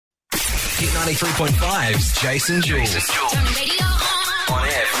Hit 93.5's Jase and Juelz. On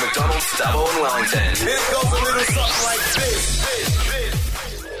air from McDonald's, Dubbo and Wellington. Here goes a little something like this.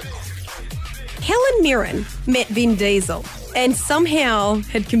 Helen Mirren met Vin Diesel and somehow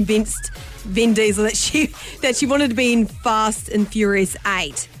had convinced Vin Diesel that she wanted to be in Fast and Furious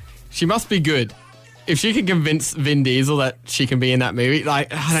 8. She must be good. If she can convince Vin Diesel that she can be in that movie, I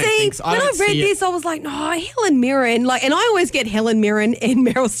don't think so. When I read this, I was like, no, Helen Mirren. And I always get Helen Mirren and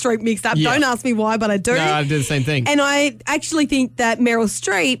Meryl Streep mixed up. Yeah. Don't ask me why, but I do. No, I do the same thing. And I actually think that Meryl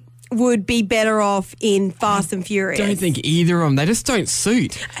Streep would be better off in Fast and Furious. I don't think either of them. They just don't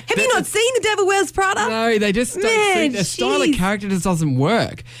suit. Have you not seen The Devil Wears Prada? No, they just don't suit. Their style of character just doesn't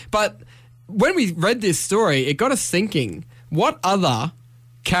work. But when we read this story, it got us thinking, what other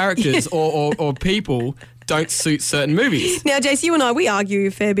characters or people don't suit certain movies? Now, Jase, you and I, we argue a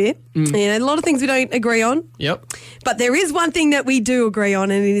fair bit. A lot of things we don't agree on. Yep. But there is one thing that we do agree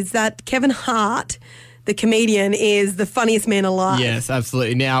on, and it is that Kevin Hart, the comedian, is the funniest man alive. Yes,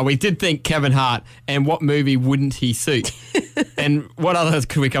 absolutely. Now, we did think Kevin Hart, and what movie wouldn't he suit? And what others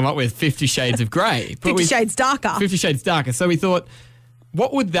could we come up with? 50 Shades of Grey. 50 Shades Darker. 50 Shades Darker. So we thought,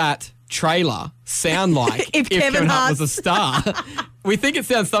 what would that trailer sound like if Kevin Hart Hart was a star? We think it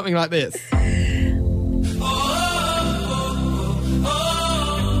sounds something like this.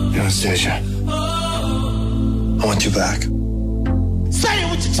 Anastasia, I want you back. Say it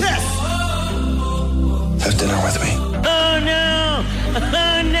with your chest. Have dinner with me. Oh, no.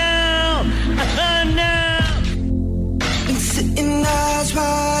 Oh, no. Oh, no. Been sitting eyes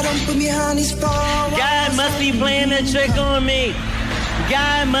wide open behind these four walls. God must be playing a trick on me.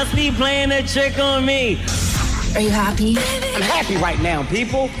 God must be playing a trick on me. Are you happy? I'm happy right now,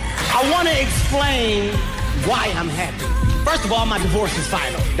 people. I want to explain why I'm happy. First of all, my divorce is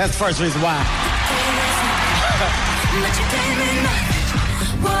final. That's the first reason why.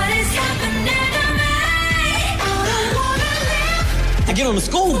 I get on the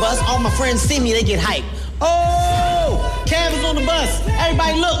school bus, all my friends see me, they get hyped. Oh, Cav is on the bus.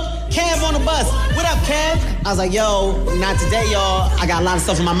 Everybody look, Cav on the bus. What up, Cav? I was like, yo, not today, y'all. I got a lot of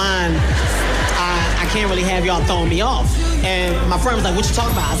stuff in my mind. I can't really have y'all throwing me off. And my friend was like, what you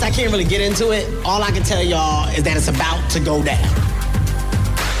talking about? I said, I can't really get into it. All I can tell y'all is that it's about to go down.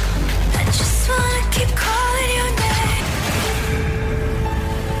 I just wanna keep calling your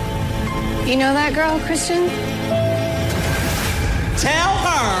name. You know that girl, Christian? Tell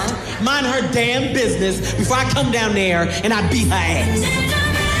her, mind her damn business before I come down there and I beat her ass.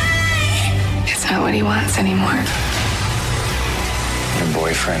 It's not what he wants anymore. Your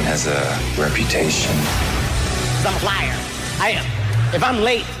boyfriend has a reputation. I'm a liar. I am. If I'm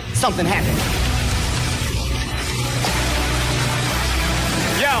late, something happened.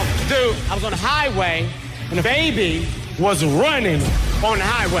 Yo, dude, I was on the highway and a baby was running on the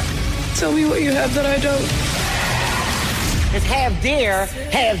highway. Tell me what you have that I don't. It's half deer,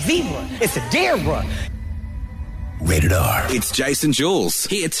 half zebra. It's a deer-bra. Rated R. It's Jase and Juelz.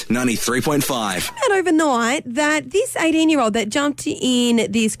 Hit 93.5. And overnight that this 18-year-old that jumped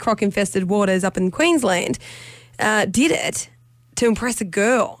in these croc-infested waters up in Queensland did it to impress a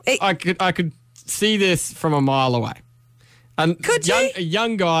girl. I could see this from a mile away. A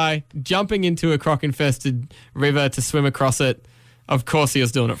young guy jumping into a croc-infested river to swim across it. Of course he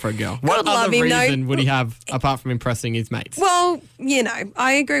was doing it for a girl. What other reason would he have apart from impressing his mates? Well,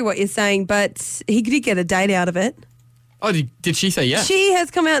 I agree what you're saying, but he did get a date out of it. Oh, did she say yes? She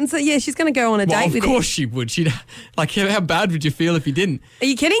has come out and said, yeah, she's going to go on a date with him. Of course she would. She'd how bad would you feel if you didn't? Are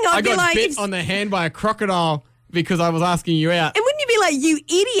you kidding? I got bit on the hand by a crocodile because I was asking you out. And wouldn't you be like, you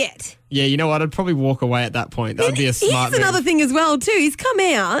idiot? Yeah, you know what? I'd probably walk away at that point. That would be a smart Here's another thing as well, too. He's come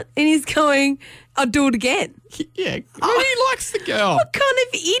out and he's going, I'll do it again. Yeah. Well, he likes the girl. What kind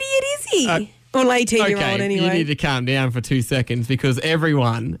of idiot is he? Or an 18-year-old anyway. You need to calm down for 2 seconds because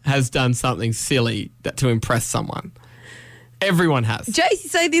everyone has done something silly to impress someone. Everyone has. Jase, you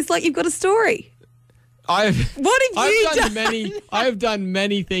say this like you've got a story. What have you done? I have done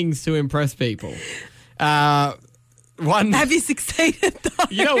many things to impress people. Have you succeeded, though?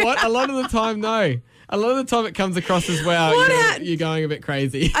 You know what? A lot of the time, no. A lot of the time it comes across as, well, you're going a bit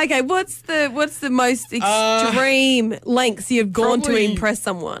crazy. Okay, what's the most extreme lengths you've gone to impress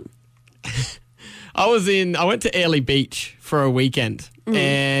someone? I went to Airlie Beach for a weekend,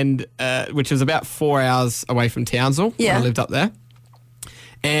 and which was about 4 hours away from Townsville. Yeah. When I lived up there.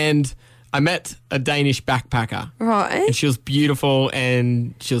 And I met a Danish backpacker. Right. And she was beautiful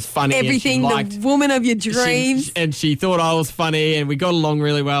and she was funny. Everything, and the woman of your dreams. She thought I was funny and we got along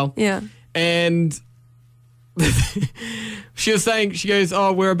really well. Yeah. And she was saying, she goes,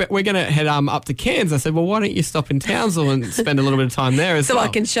 oh, we're going to head up to Cairns. I said, well, why don't you stop in Townsville and spend a little bit of time there as So well? I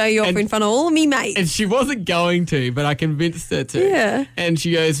can show you off in front of all of me mates. And she wasn't going to, but I convinced her to. Yeah. And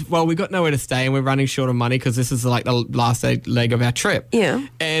she goes, well, we got nowhere to stay and we're running short of money because this is like the last leg of our trip. Yeah.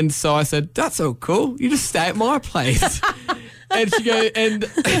 And so I said, that's so cool. You just stay at my place. And she goes, and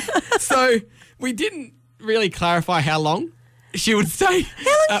so we didn't really clarify how long she would stay.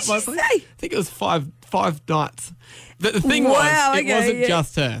 How long did she stay? I think it was five nights. The thing was, it wasn't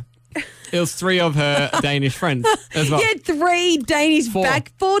just her. It was 3 of her Danish friends as well. You had 3 Danish Four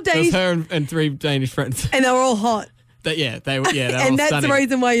Danish. It was her and 3 Danish friends. And they were all hot. They were And all that's stunning. the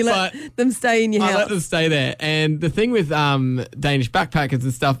reason why you let them stay in your house. I let them stay there. And the thing with Danish backpackers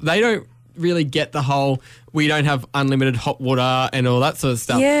and stuff, they don't really get the whole, we don't have unlimited hot water and all that sort of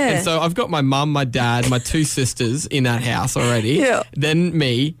stuff. Yeah. And so I've got my mum, my dad, my 2 sisters in that house already. Yeah. Then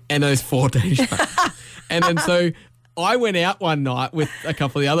me and those 4 Danish backpackers. And then so I went out one night with a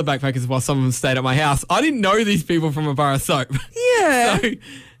couple of the other backpackers while some of them stayed at my house. I didn't know these people from a bar of soap. Yeah. So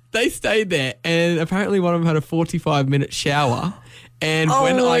they stayed there, and apparently one of them had a 45-minute shower. And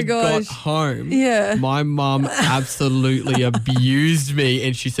when I got home, my mum absolutely abused me,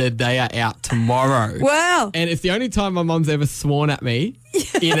 and she said they are out tomorrow. Wow. And it's the only time my mum's ever sworn at me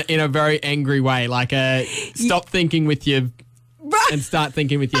in a very angry way, like stop thinking with your and start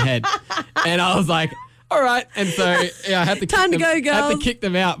thinking with your head. And I was like, all right. And so I had to Time to go, had girls. to kick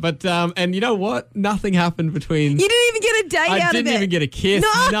them out. But and you know what? Nothing happened between. You didn't even get a date out of it. I didn't even get a kiss.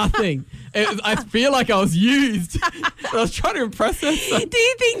 No. Nothing. I feel like I was used. I was trying to impress her. So. Do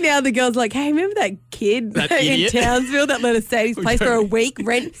you think now the girl's like, hey, remember that kid That in idiot? Townsville that let us stay at his place for a week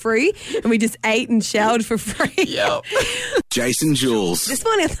rent free and we just ate and showered for free? Yep. Jason Juelz. Just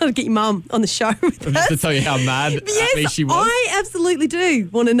finding out how to get your mum on the show with us. Just to tell you how mad at me she was. I absolutely do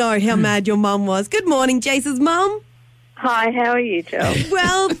want to know how mad your mum was. Good morning, Jase's mum. Hi, how are you, Jill?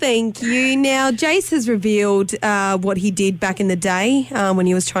 Well, thank you. Now, Jase has revealed what he did back in the day when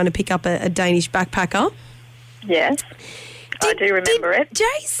he was trying to pick up a Danish backpacker. Yes, I do remember it.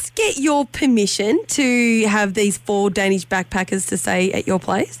 Jase get your permission to have these 4 Danish backpackers to stay at your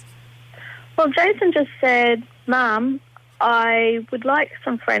place? Well, Jason just said, Mum, I would like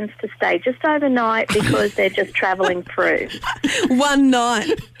some friends to stay just overnight because they're just travelling through. One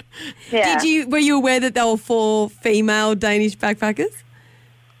night. Yeah. Were you aware that there were 4 female Danish backpackers?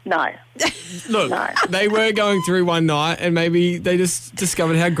 No. Look, No. they were going through one night and maybe they just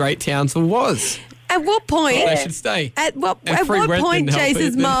discovered how great Townsville was. At what point? They should stay. At what And free rent point, didn't help Jase's it,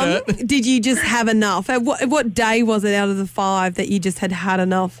 didn't mum, hurt. did you just have enough? At what day was it out of the 5 that you just had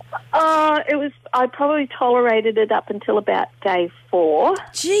enough? I probably tolerated it up until about day 4.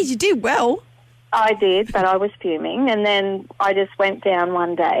 Geez, you did well. I did, but I was fuming. And then I just went down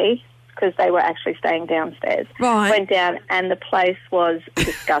one day because they were actually staying downstairs. Right. Went down and the place was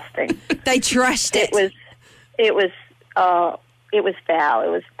disgusting. They trashed it. It was foul. It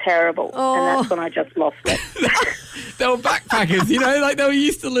was terrible. Oh. And that's when I just lost it. They were backpackers, like they were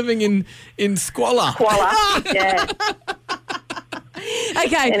used to living in squalor. Squalor, yeah.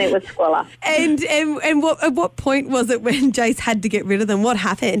 Okay. And it was squalor. And at what point was it when Jase had to get rid of them? What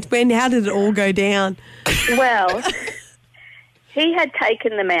happened? How did it all go down? Well, he had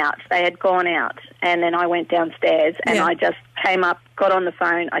taken them out. They had gone out. And then I went downstairs and I just came up, got on the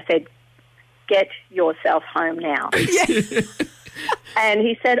phone. I said, get yourself home now. Yeah. And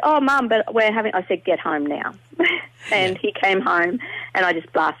he said, oh, Mum, but we're having... I said, get home now. And he came home and I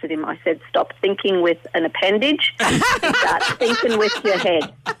just blasted him. I said, stop thinking with an appendage and start thinking with your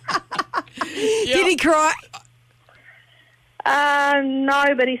head. Did he cry?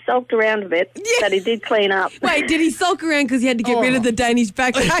 No, but he sulked around a bit. Yeah. But he did clean up. Wait, did he sulk around because he had to get rid of the Danish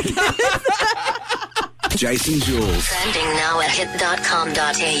backpackers? Jason Juelz. Trending now at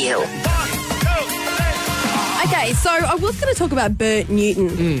hit.com.au. Okay, so I was going to talk about Bert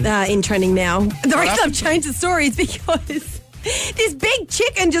Newton in Trending Now. The reason I've changed the story is because this big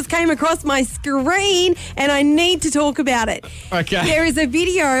chicken just came across my screen and I need to talk about it. Okay. There is a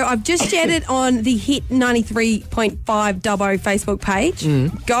video. I've just shared it on the Hit 93.5 Dubbo Facebook page.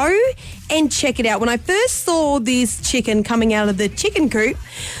 Go and check it out. When I first saw this chicken coming out of the chicken coop,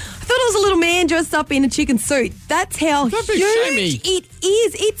 I thought it was a little man dressed up in a chicken suit. That's how Don't be huge shamey. it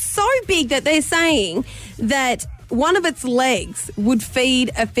is. It's so big that they're saying that one of its legs would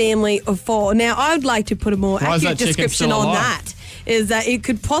feed a family of 4. Now, I would like to put a more Why is accurate that chicken description still on alive? that. Is that it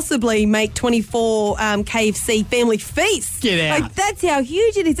could possibly make 24 KFC family feasts. Get out. Like, that's how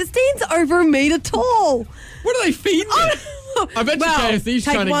huge it is. It stands over a metre tall. What do they feed me? I bet Well, you KFC's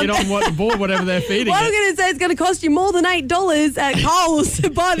take trying to one- get on board whatever they're feeding Well, I'm it. going to say it's going to cost you more than $8 at Coles to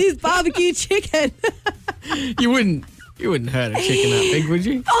buy this barbecue chicken. You wouldn't hurt a chicken that big, would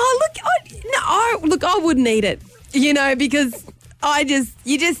you? Oh, look, I wouldn't eat it, because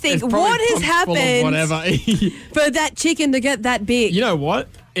you just think, what has happened whatever. for that chicken to get that big? You know what?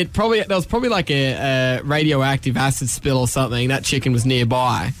 There was probably like a radioactive acid spill or something. That chicken was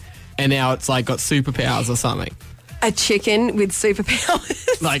nearby, and now it's like got superpowers or something. A chicken with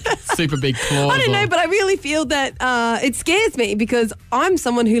superpowers. Like super big claws. I don't know, but I really feel that it scares me because I'm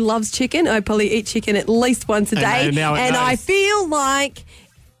someone who loves chicken. I probably eat chicken at least once a day. And I feel like,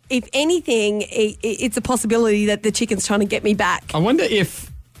 if anything, it's a possibility that the chicken's trying to get me back. I wonder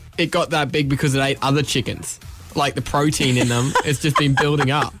if it got that big because it ate other chickens. Like the protein in them, it's just been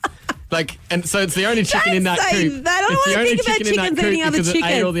building up. Like, and so it's the only chicken in that coop. That. I don't want to think about chickens eating other chickens. It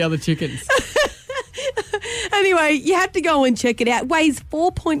ate all the other chickens. Anyway, you have to go and check it out. Weighs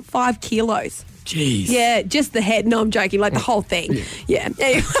 4.5 kilos. Jeez. Yeah, just the head. No, I'm joking. Like the whole thing. Yeah.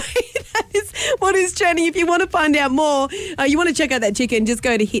 Anyway, that is what is trending. If you want to find out more, you want to check out that chicken, just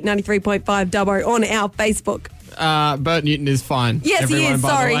go to Hit 93.5 Dubbo on our Facebook. Bert Newton is fine. Yes, Everyone, he is. by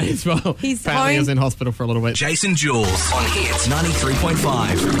Sorry. the way, as well. He's Apparently home. he was in hospital for a little bit. Jason Juelz on Hits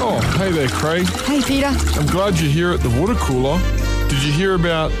 93.5. Oh, hey there, Craig. Hey, Peter. I'm glad you're here at the water cooler. Did you hear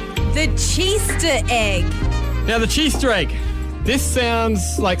about... The Cheester Egg. Now, the Cheester Egg. This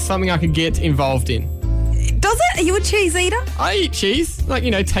sounds like something I could get involved in. Does it? Are you a cheese eater? I eat cheese. Like,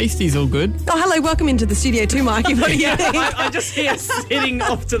 Tasty's all good. Oh, hello. Welcome into the studio too, Mikey. What are you I'm just here sitting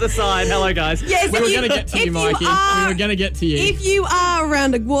off to the side. Hello, guys. Yes, We were going to get to you, Mikey. We were going to get to you. If you are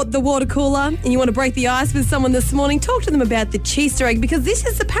around the water cooler and you want to break the ice with someone this morning, talk to them about the Cheester Egg, because this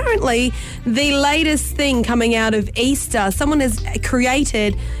is apparently the latest thing coming out of Easter. Someone has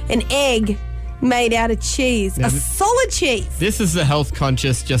created an egg made out of cheese, a solid cheese. This is the health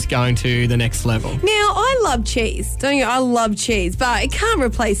conscious just going to the next level. Now, I love cheese. Don't you? I love cheese, but it can't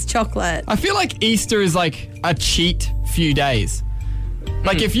replace chocolate. I feel like Easter is like a cheat few days.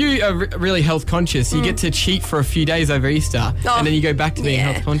 Like if you are really health conscious, you get to cheat for a few days over Easter, and then you go back to being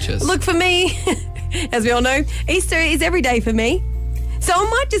health conscious. Look, for me, as we all know, Easter is every day for me. So I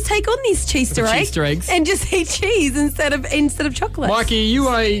might just take on these Cheester eggs and just eat cheese instead of chocolate. Mikey, are you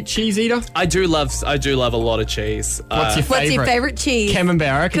a cheese eater? I do love a lot of cheese. What's your favourite cheese? Camembert.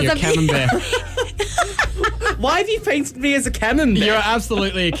 I reckon you're a camembert. Why have you painted me as a camembert? You're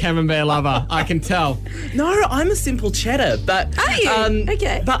absolutely a camembert lover. I can tell. No, I'm a simple cheddar. But are you?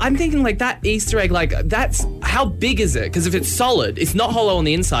 Okay. But I'm thinking like that Easter egg, like that's how big is it? Because if it's solid, it's not hollow on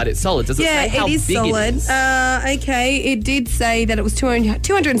the inside. It's solid. Does it say how big solid. it is? Okay, it did say that it was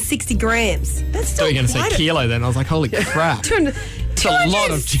 260 grams. That's still. So you're going to say kilo then? I was like, holy crap. It's a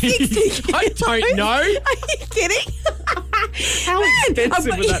lot of cheese. I don't know. Are you kidding? How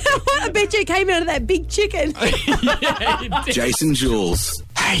expensive would that be? I bet you it came out of that big chicken. Yeah, it did. Jason Juelz.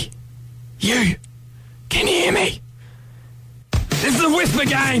 Hey, you. Can you hear me? This is the Whisper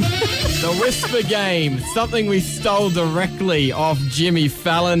Game. The Whisper Game. Something we stole directly off Jimmy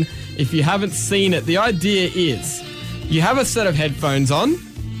Fallon. If you haven't seen it, the idea is you have a set of headphones on.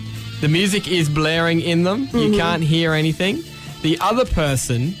 The music is blaring in them. You can't hear anything. The other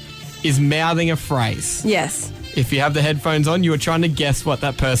person is mouthing a phrase. Yes. If you have the headphones on, you are trying to guess what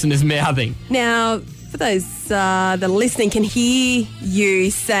that person is mouthing. Now, for those that are listening can hear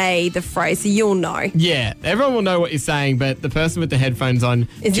you say the phrase, so you'll know. Yeah, everyone will know what you're saying, but the person with the headphones on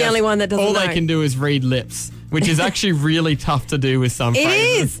is the only one that doesn't know. All they can do is read lips, which is actually really tough to do with some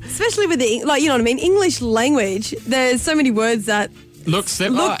phrases. It is, especially with you know what I mean, English language. There's so many words that look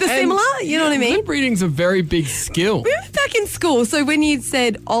similar. You know what I mean? Lip reading's a very big skill. We were back in school, so when you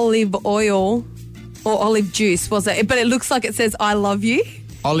said olive oil or olive juice, was it? But it looks like it says I love you.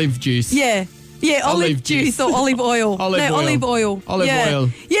 Olive juice. Yeah. Yeah, olive juice or olive oil. Olive oil. Olive oil.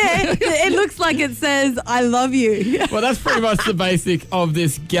 Yeah, it looks like it says I love you. Well, that's pretty much the basic of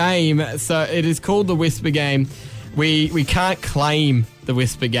this game. So it is called the Whisper Game. We can't claim the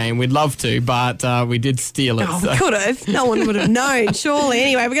Whisper Game. We'd love to, but we did steal it. We could have. No one would have known, surely.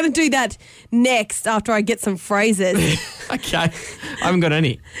 Anyway, we're going to do that next after I get some phrases. Okay. I haven't got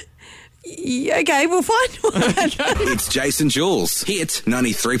any. Okay, we'll find one. It's Jason Juelz. Hit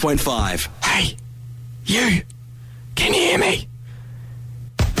 93.5. Hey, you. Can you hear me?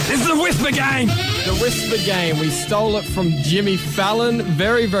 This is the Whisper Game. The Whisper Game. We stole it from Jimmy Fallon.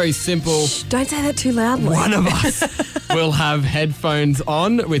 Very, very simple. Shh, don't say that too loudly. One of us will have headphones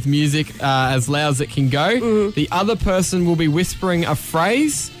on with music as loud as it can go. The other person will be whispering a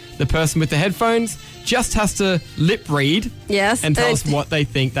phrase. The person with the headphones just has to lip read and tell us what they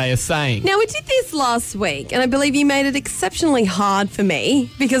think they are saying. Now, we did this last week, and I believe you made it exceptionally hard for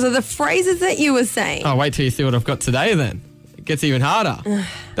me because of the phrases that you were saying. Oh, wait till you see what I've got today then. It gets even harder.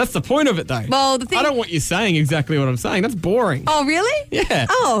 That's the point of it, though. Well, the thing... I don't want you saying exactly what I'm saying. That's boring. Oh, really? Yeah.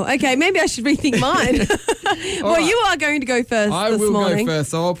 Oh, okay. Maybe I should rethink mine. Well, right. you are going to go first I this will morning. go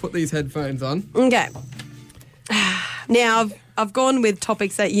first, so I'll put these headphones on. Okay. Now, I've gone with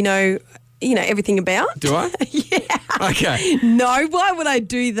topics that you know everything about. Do I? Yeah. Okay. No, why would I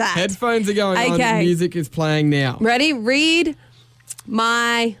do that? Headphones are going on. Music is playing now. Ready? Read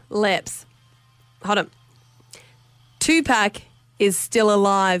my lips. Hold on. Tupac is still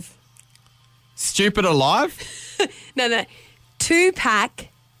alive. Stupid alive? No. Tupac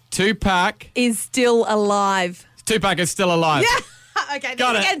is still alive. Tupac is still alive. Yeah. Okay.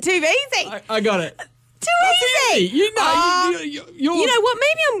 Got it. Getting too easy. I got it. Too easy. You know, you're, You know what?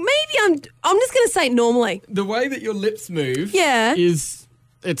 Maybe I'm just going to say it normally. the way that your lips move Yeah. it's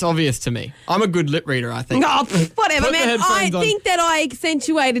obvious to me. I'm a good lip reader, I think. Oh, whatever, Put the man. I headphones on. think that I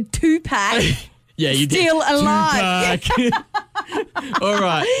accentuated Tupac. Yeah, you did. Still alive. Tupac. All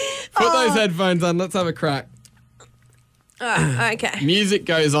right. Put those headphones on. Let's have a crack. Okay. Music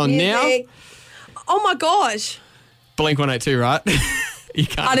goes on Music. Oh my gosh. now. Blink 182, right? You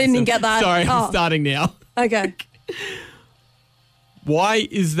can't I didn't listen. get that. Sorry, Oh. I'm starting now. Okay. Why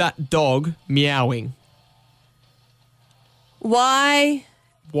is that dog meowing? Why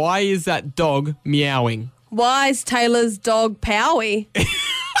is that dog meowing? is Taylor's dog Powie?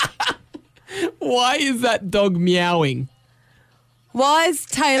 Why is that dog meowing? Why is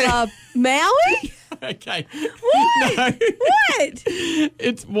Taylor Maui? Okay. What? No. What?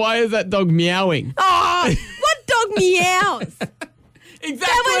 It's why is that dog meowing? Oh, what dog meows? Exactly.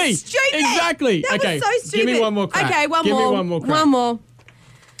 That was stupid. Exactly. That okay. was so stupid. Give me one more crack. Okay, one Give more. me one more crack. One more.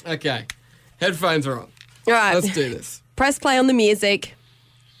 Okay. Headphones are on. All right. Let's do this. Press play on the music.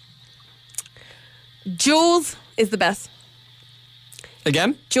 Juelz is the best.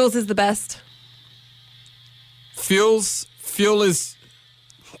 Again? Juelz is the best. Fuel is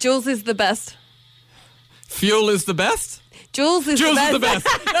Juelz is the best. fuel is the best? Juelz is Juelz the is best.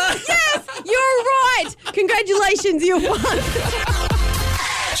 the best. Yes, you're right. Congratulations, you won.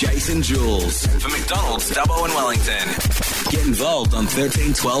 Jase and Juelz for McDonald's, Dubbo and Wellington. Get involved on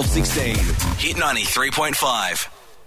 13 12 16. Hit 93.5.